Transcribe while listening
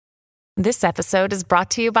This episode is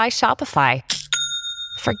brought to you by Shopify.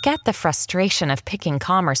 Forget the frustration of picking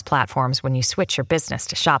commerce platforms when you switch your business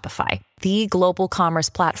to Shopify, the global commerce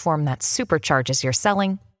platform that supercharges your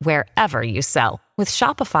selling wherever you sell. With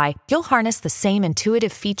Shopify, you'll harness the same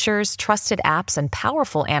intuitive features, trusted apps, and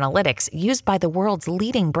powerful analytics used by the world's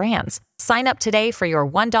leading brands. Sign up today for your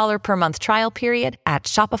 $1 per month trial period at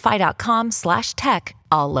shopify.com/tech,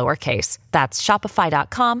 all lowercase. That's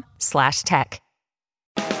shopify.com/tech.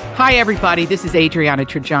 Hi, everybody. This is Adriana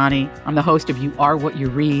Trajani. I'm the host of You Are What You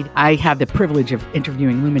Read. I have the privilege of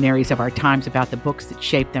interviewing luminaries of our times about the books that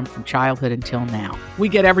shaped them from childhood until now. We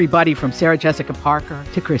get everybody from Sarah Jessica Parker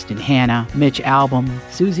to Kristen Hanna, Mitch Albom,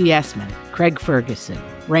 Susie Essman, Craig Ferguson,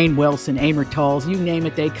 Rainn Wilson, Amor Tolls, you name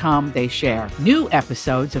it, they come, they share. New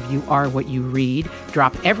episodes of You Are What You Read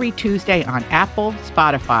drop every Tuesday on Apple,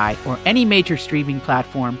 Spotify, or any major streaming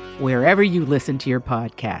platform wherever you listen to your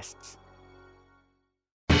podcasts.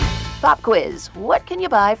 Pop quiz. What can you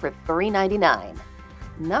buy for $3.99?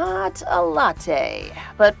 Not a latte,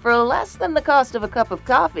 but for less than the cost of a cup of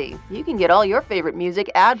coffee, you can get all your favorite music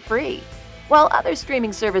ad-free. While other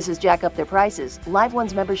streaming services jack up their prices, Live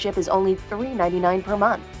One's membership is only $3.99 per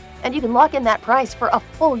month, and you can lock in that price for a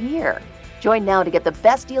full year. Join now to get the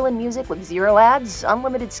best deal in music with 0 ads,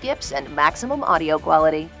 unlimited skips, and maximum audio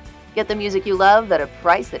quality. Get the music you love at a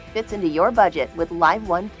price that fits into your budget with Live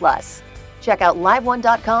One Plus. Check out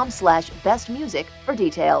liveone.com/bestmusic for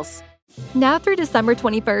details. Now through December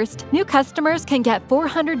 21st, new customers can get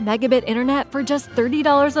 400 megabit internet for just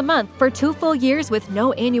 $30 a month for 2 full years with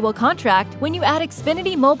no annual contract when you add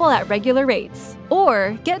Xfinity Mobile at regular rates.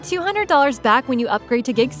 Or get $200 back when you upgrade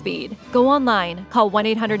to gig speed. Go online, call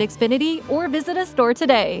 1-800-XFINITY, or visit a store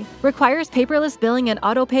today. Requires paperless billing and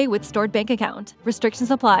autopay with stored bank account.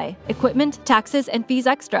 Restrictions apply. Equipment, taxes, and fees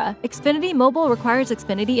extra. Xfinity Mobile requires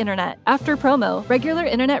Xfinity Internet. After promo, regular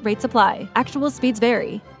internet rates apply. Actual speeds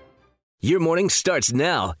vary. Your morning starts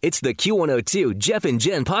now. It's the Q102 Jeff and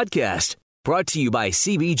Jen podcast. Brought to you by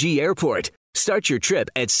CBG Airport. Start your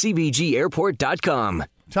trip at CBGAirport.com.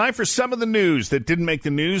 Time for some of the news that didn't make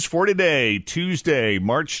the news for today, Tuesday,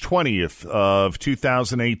 March 20th of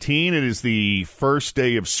 2018. It is the first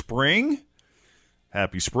day of spring.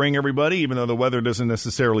 Happy spring, everybody, even though the weather doesn't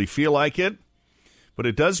necessarily feel like it. But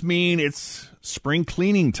it does mean it's spring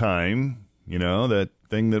cleaning time, you know, that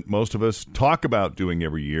thing that most of us talk about doing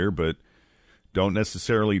every year, but don't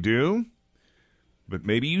necessarily do. But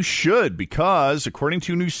maybe you should, because according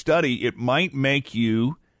to a new study, it might make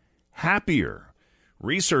you happier.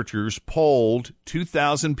 Researchers polled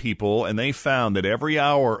 2,000 people, and they found that every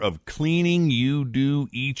hour of cleaning you do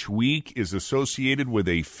each week is associated with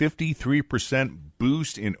a 53%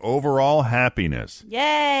 boost in overall happiness.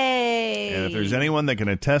 Yay! And if there's anyone that can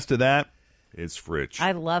attest to that, it's Fritch.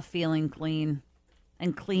 I love feeling clean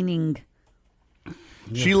and cleaning.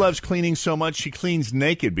 She loves cleaning so much she cleans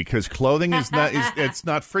naked because clothing it's not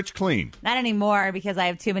Fritch clean. Not anymore because I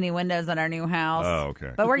have too many windows in our new house. Oh,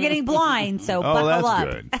 okay. But we're getting blind, so buckle up.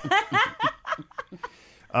 That's good.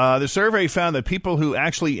 The survey found that people who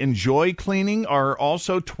actually enjoy cleaning are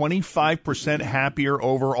also 25% happier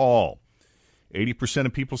overall. 80%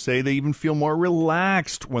 of people say they even feel more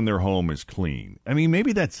relaxed when their home is clean. I mean,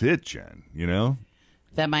 maybe that's it, Jen, you know?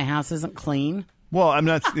 That my house isn't clean? Well, I'm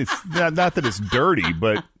not. It's not that it's dirty,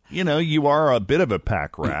 but you know, you are a bit of a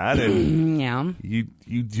pack rat, and yeah, you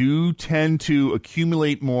do tend to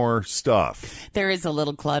accumulate more stuff. There is a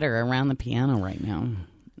little clutter around the piano right now.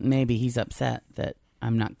 Maybe he's upset that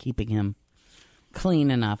I'm not keeping him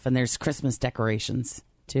clean enough, and there's Christmas decorations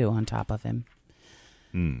too on top of him.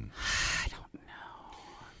 I don't know.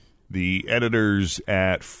 The editors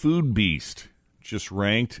at Food Beast just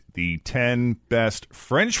ranked the 10 best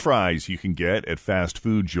French fries you can get at fast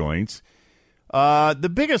food joints.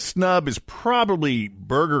 The biggest snub is probably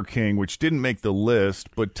Burger King, which didn't make the list,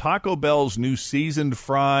 but Taco Bell's new seasoned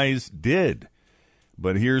fries did.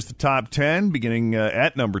 But here's the top 10, beginning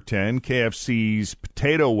at number 10, KFC's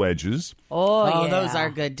potato wedges. Oh, yeah. Those are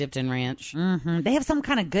good, dipped in ranch. Mm-hmm. They have some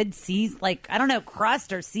kind of good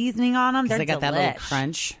crust or seasoning on them. They got that little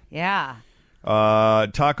crunch. Yeah.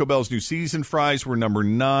 Taco Bell's new seasoned fries were number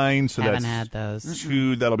 9. So haven't had those.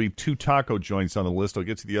 That'll be 2 taco joints on the list. I'll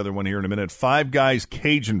get to the other one here in a minute. Five Guys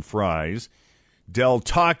Cajun fries, Del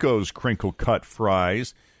Taco's crinkle cut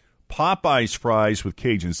fries, Popeye's fries with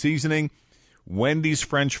Cajun seasoning, Wendy's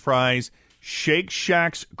French fries, Shake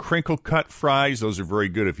Shack's crinkle cut fries. Those are very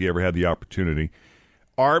good if you ever had the opportunity.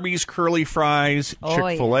 Arby's curly fries,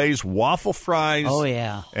 Chick-fil-A's waffle fries. Oh,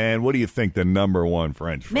 yeah. And what do you think the number one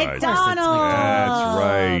French fries? McDonald's. That's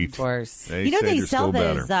right. Of course. They sell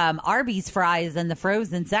those Arby's fries in the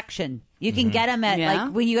frozen section. You can get them at, Yeah.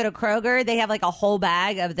 like, when you go to Kroger, they have, like, a whole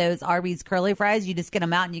bag of those Arby's curly fries. You just get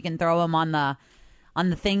them out and you can throw them on the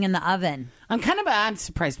thing in the oven. I'm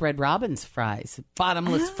surprised Red Robin's fries.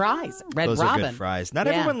 Bottomless fries. Red Those Robin. are good fries. Not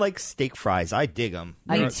Yeah. everyone likes steak fries. I dig them.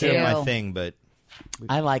 I do They're too. my thing, but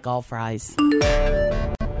I like all fries.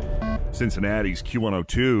 Cincinnati's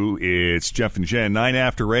Q102. It's Jeff and Jen. 9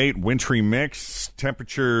 after 8. Wintry mix.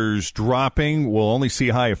 Temperatures dropping. We'll only see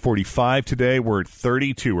a high of 45 today. We're at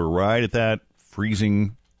 32. We're right at that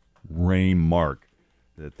freezing rain mark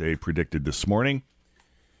that they predicted this morning.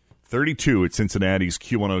 32 at Cincinnati's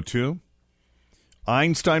Q102.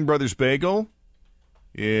 Einstein Brothers Bagel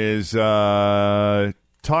is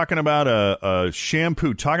talking about a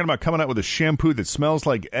shampoo, talking about coming out with a shampoo that smells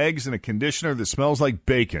like eggs and a conditioner that smells like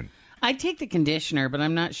bacon. I take the conditioner, but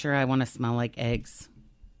I'm not sure I want to smell like eggs.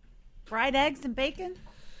 Fried eggs and bacon?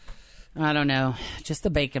 I don't know. Just the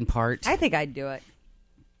bacon part. I think I'd do it.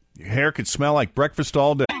 Your hair could smell like breakfast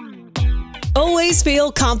all day. Always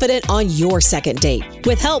feel confident on your second date.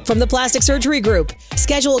 With help from the Plastic Surgery Group.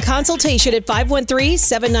 Schedule a consultation at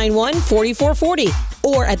 513-791-4440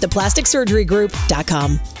 or at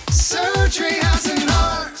theplasticsurgerygroup.com. Surgery has an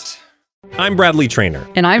art. I'm Bradley Trainer.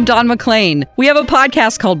 And I'm Don McClain. We have a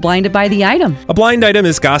podcast called Blinded by the Item. A blind item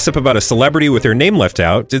is gossip about a celebrity with their name left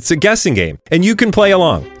out. It's a guessing game, and you can play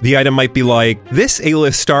along. The item might be like, this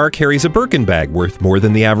A-list star carries a Birkin bag worth more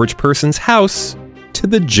than the average person's house to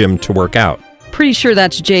the gym to work out. Pretty sure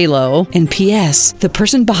that's J-Lo. And P.S. the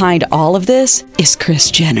person behind all of this is Kris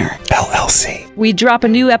Jenner, LLC. We drop a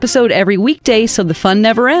new episode every weekday so the fun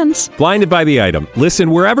never ends. Blinded by the Item.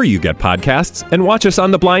 Listen wherever you get podcasts and watch us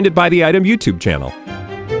on the Blinded by the Item YouTube channel.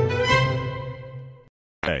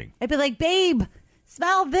 Hey. I'd be like, babe,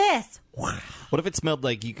 smell this. what if it smelled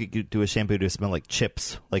like you could do a shampoo to smell like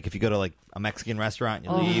chips? Like if you go to like a Mexican restaurant,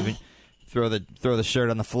 you leave and throw the shirt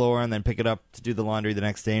on the floor and then pick it up to do the laundry the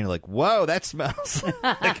next day, and you're like, whoa, that smells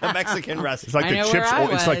like a Mexican restaurant. It's like the chips.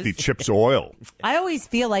 It's like the chips oil. I always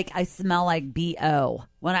feel like I smell like BO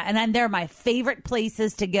and then they're my favorite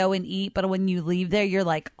places to go and eat. But when you leave there, you're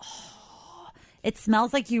like, oh, it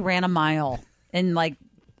smells like you ran a mile in like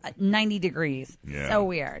 90 degrees. Yeah. So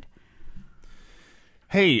weird.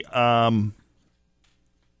 Hey, I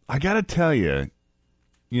got to tell you,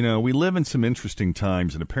 we live in some interesting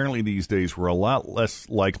times, and apparently these days we're a lot less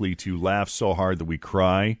likely to laugh so hard that we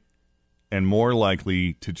cry and more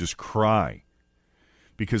likely to just cry.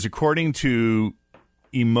 Because according to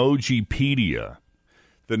Emojipedia,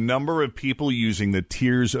 the number of people using the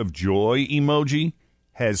tears of joy emoji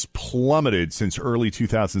has plummeted since early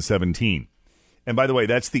 2017. And by the way,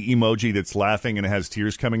 that's the emoji that's laughing and it has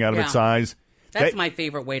tears coming out of its eyes. That's my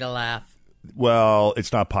favorite way to laugh. Well,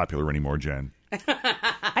 it's not popular anymore, Jen.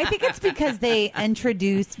 I think it's because they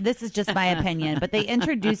introduced, this is just my opinion, but they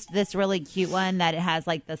introduced this really cute one that it has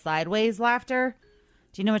like the sideways laughter.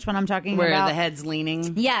 Do you know which one I'm talking about? Where the head's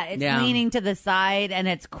leaning? Yeah, it's leaning to the side and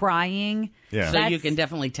it's crying. Yeah. So you can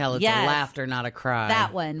definitely tell it's a laughter, not a cry.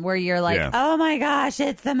 That one where you're like, oh my gosh,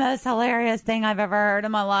 it's the most hilarious thing I've ever heard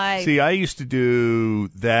in my life. See, I used to do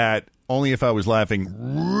that only if I was laughing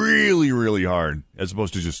really, really hard as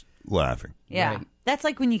opposed to just laughing. Yeah. Right. That's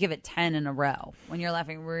like when you give it 10 in a row, when you're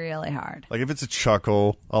laughing really hard. Like if it's a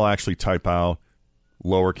chuckle, I'll actually type out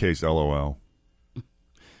lowercase LOL.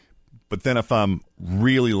 But then if I'm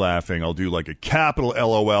really laughing, I'll do like a capital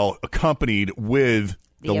LOL accompanied with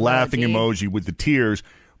the laughing emoji with the tears.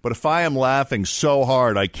 But if I am laughing so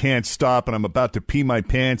hard I can't stop and I'm about to pee my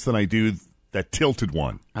pants, then I do that tilted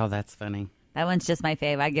one. Oh, that's funny. That one's just my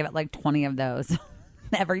fave. I give it like 20 of those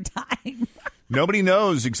every time. Nobody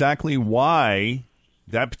knows exactly why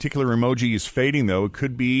that particular emoji is fading, though. It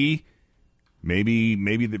could be maybe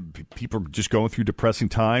the people are just going through depressing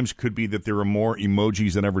times. Could be that there are more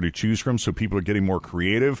emojis than ever to choose from, so people are getting more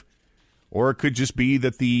creative. Or it could just be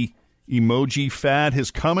that the emoji fad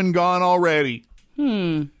has come and gone already.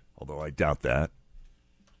 Although I doubt that.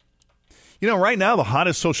 Right now the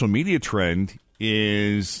hottest social media trend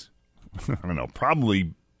is, I don't know,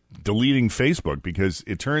 probably deleting Facebook, because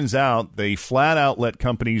it turns out they flat out let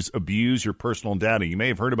companies abuse your personal data. You may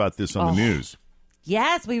have heard about this on the news.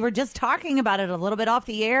 Yes, we were just talking about it a little bit off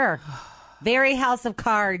the air. Very House of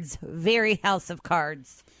Cards. Very House of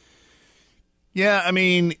Cards. Yeah, I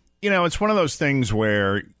mean, it's one of those things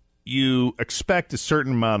where you expect a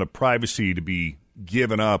certain amount of privacy to be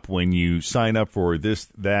given up when you sign up for this,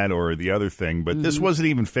 that, or the other thing. But this wasn't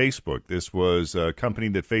even Facebook. This was a company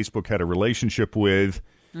that Facebook had a relationship with.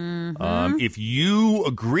 If you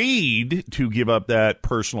agreed to give up that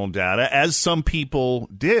personal data, as some people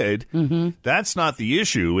did, that's not the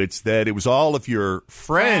issue. It's that it was all of your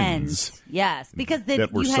friends. Yes, because then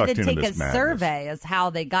that were you had sucked to into take a this madness. survey as how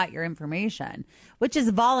they got your information, which is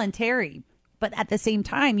voluntary. But at the same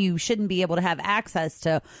time, you shouldn't be able to have access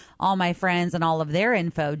to all my friends and all of their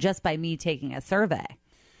info just by me taking a survey.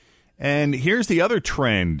 And here's the other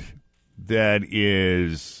trend that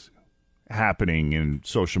is happening in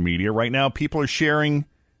social media right now. People are sharing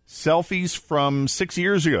selfies from 6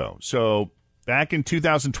 years ago. So back in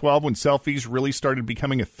 2012, when selfies really started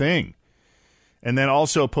becoming a thing. And then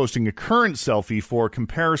also posting a current selfie for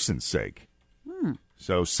comparison's sake.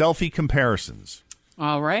 So selfie comparisons.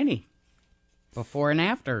 All righty. Before and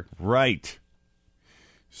after. Right.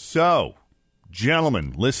 So,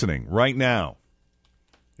 gentlemen listening right now,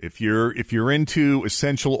 if you're into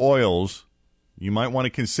essential oils, you might want to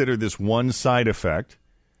consider this one side effect.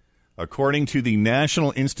 According to the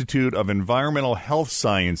National Institute of Environmental Health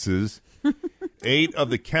Sciences, 8 of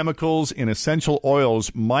the chemicals in essential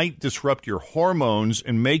oils might disrupt your hormones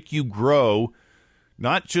and make you grow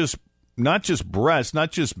not just breasts,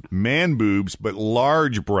 not just man boobs, but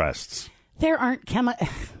large breasts. There aren't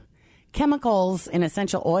chemicals in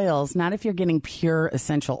essential oils, not if you're getting pure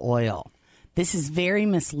essential oil. This is very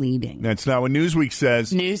misleading. That's not what Newsweek says.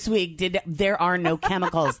 There are no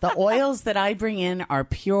chemicals. The oils that I bring in are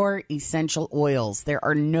pure essential oils. There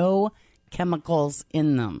are no chemicals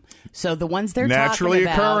in them. So the ones they're naturally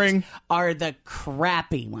talking about occurring are the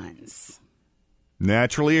crappy ones.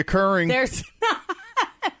 Naturally occurring. There's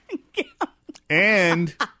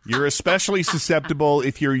and you're especially susceptible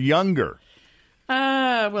if you're younger.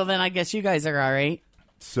 Well, then I guess you guys are all right.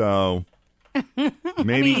 So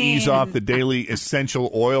maybe ease off the daily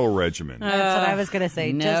essential oil regimen. That's what I was going to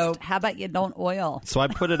say. Nope. Just how about you don't oil? So I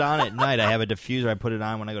put it on at night. I have a diffuser. I put it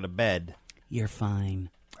on when I go to bed. You're fine.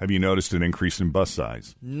 Have you noticed an increase in bust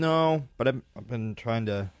size? No, but I've been trying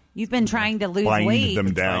to... You've been trying to lose Bind weight.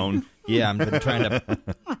 them down. Yeah, I've been trying to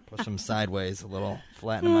push them sideways a little,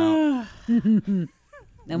 flatten them out.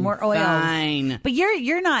 No more oils. Fine. But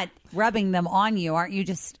you're not rubbing them on you, aren't you?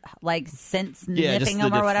 Just like sniffing just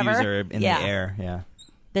them the or whatever? diffuser in the air, yeah.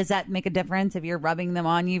 Does that make a difference if you're rubbing them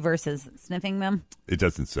on you versus sniffing them? It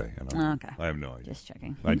doesn't say. I don't know. Okay. I have no idea. Just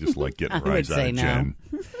checking. I just like getting I a would rise out say of no. Jen.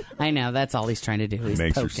 I know. That's all he's trying to do. He's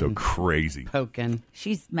Makes poking. her so crazy. Poking.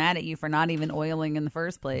 She's mad at you for not even oiling in the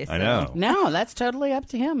first place. I know. No, that's totally up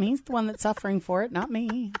to him. He's the one that's suffering for it, not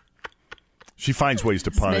me. She finds ways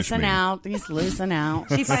to punish missing me. out. He's losing out.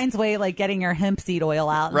 She finds way like getting her hemp seed oil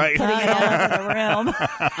out and Right. putting it all over the room.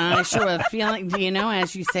 I sure have a feeling, do you know,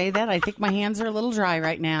 as you say that, I think my hands are a little dry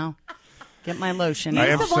right now. Get my lotion. I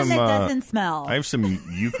Use have the one some, that doesn't smell. I have some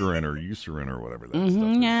Eucerin or whatever that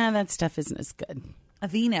stuff is. Yeah, that stuff isn't as good.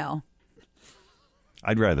 Aveeno.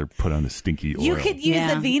 I'd rather put on a stinky oil. You could use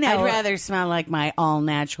Aveeno. I'd rather smell like my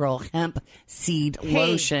all-natural hemp seed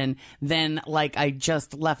lotion than like I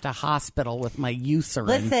just left a hospital with my Eucerin.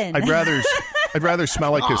 Listen. I'd rather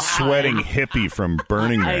smell like a sweating hippie from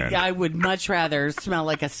Burning Man. I would much rather smell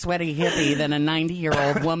like a sweaty hippie than a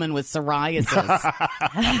 90-year-old woman with psoriasis.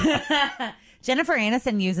 Jennifer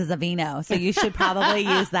Aniston uses Aveeno, so you should probably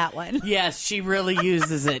use that one. Yes, she really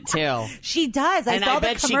uses it too. She does. I and saw I the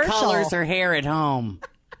bet she commercial. colors her hair at home.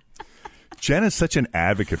 Jen is such an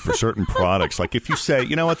advocate for certain products. Like if you say,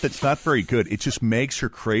 you know what, that's not very good, it just makes her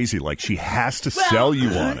crazy. Like she has to sell you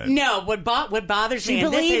on it. No, what bothers She me,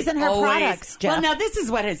 and this believes has in her always, products, Jeff. Well, now this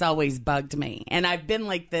is what has always bugged me, and I've been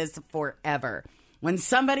like this forever. When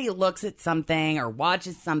somebody looks at something or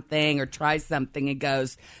watches something or tries something and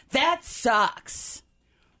goes, that sucks.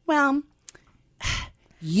 Well,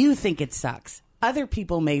 you think it sucks. Other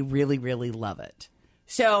people may really, really love it.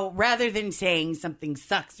 So rather than saying something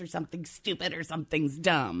sucks or something stupid or something's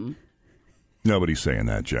dumb. Nobody's saying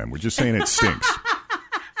that, Jen. We're just saying it stinks.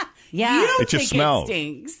 Yeah. You It just think smells. it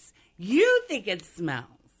stinks. You think it smells.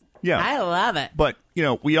 Yeah. I love it. But, you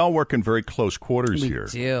know, we all work in very close quarters here.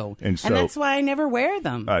 We do. And so that's why I never wear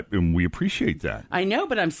them. and we appreciate that. I know,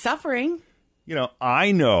 but I'm suffering. You know,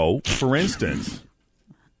 I know, for instance,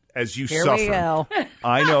 as you Here suffer, we go.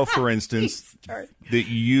 I know, for instance, that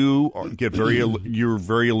you you're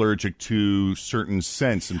very allergic to certain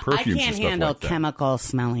scents and I perfumes can't and stuff handle like that. chemical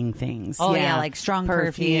smelling things. Oh, yeah, like strong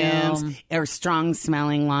perfume. or strong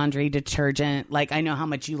smelling laundry detergent. Like I know how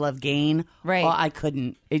much you love Gain. Right. Well, I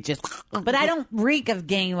couldn't. It just. But I don't reek of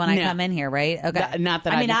Gain when I No. come in here, right? Okay. Not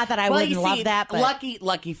that I mean, not that I well, wouldn't you love see, that, but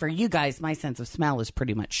lucky for you guys, my sense of smell is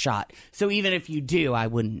pretty much shot. So even if you do, I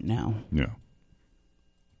wouldn't know. Yeah.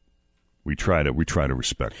 We try to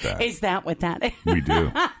respect that. Is that what that is? We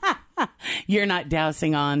do. You're not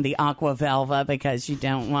dousing on the Aqua Velva because you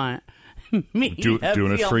don't want me to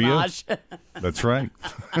doing it feel for nausea. you. That's right.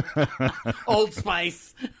 Old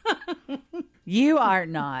Spice. You are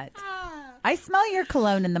not. I smell your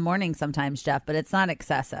cologne in the morning sometimes, Jeff, but it's not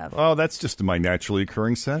excessive. Oh, that's just my naturally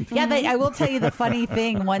occurring scent. Yeah, but I will tell you the funny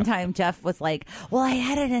thing. One time, Jeff was like, well, I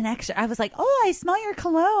added an extra. I was like, oh, I smell your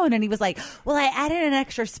cologne. And he was like, well, I added an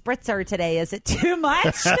extra spritzer today. Is it too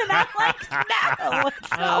much? And I'm like, no, it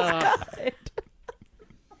smells good.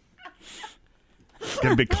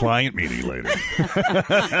 Get a big client meeting later.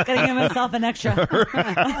 Gotta give myself an extra.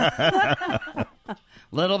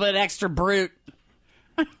 Little bit extra brute.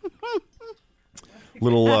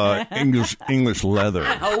 Little English leather.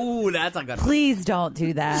 Oh, that's a good one. Please don't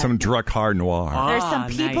do that. Some Drakkar Noir. There's some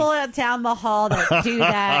people at Town Hall that do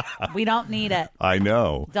that. We don't need it. I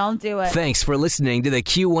know. Don't do it. Thanks for listening to the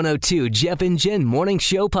Q102 Jeff and Jen Morning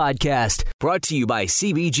Show podcast, brought to you by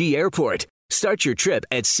CBG Airport. Start your trip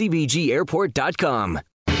at CBGAirport.com.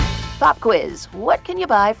 Pop quiz. What can you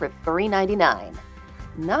buy for $3.99?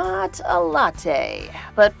 Not a latte,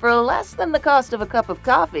 but for less than the cost of a cup of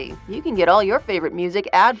coffee, you can get all your favorite music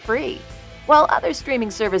ad-free. While other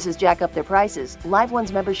streaming services jack up their prices, Live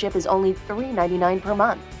One's membership is only $3.99 per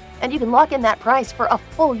month, and you can lock in that price for a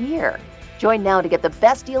full year. Join now to get the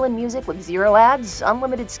best deal in music with 0 ads,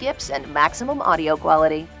 unlimited skips, and maximum audio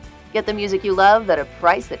quality. Get the music you love at a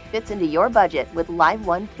price that fits into your budget with Live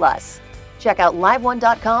One Plus. Check out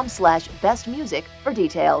liveone.com/bestmusic for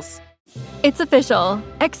details. It's official.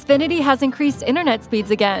 Xfinity has increased internet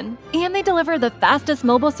speeds again, and they deliver the fastest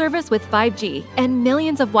mobile service with 5G and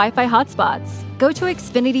millions of Wi-Fi hotspots. Go to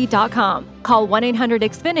Xfinity.com, call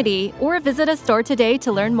 1-800-XFINITY, or visit a store today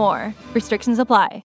to learn more. Restrictions apply.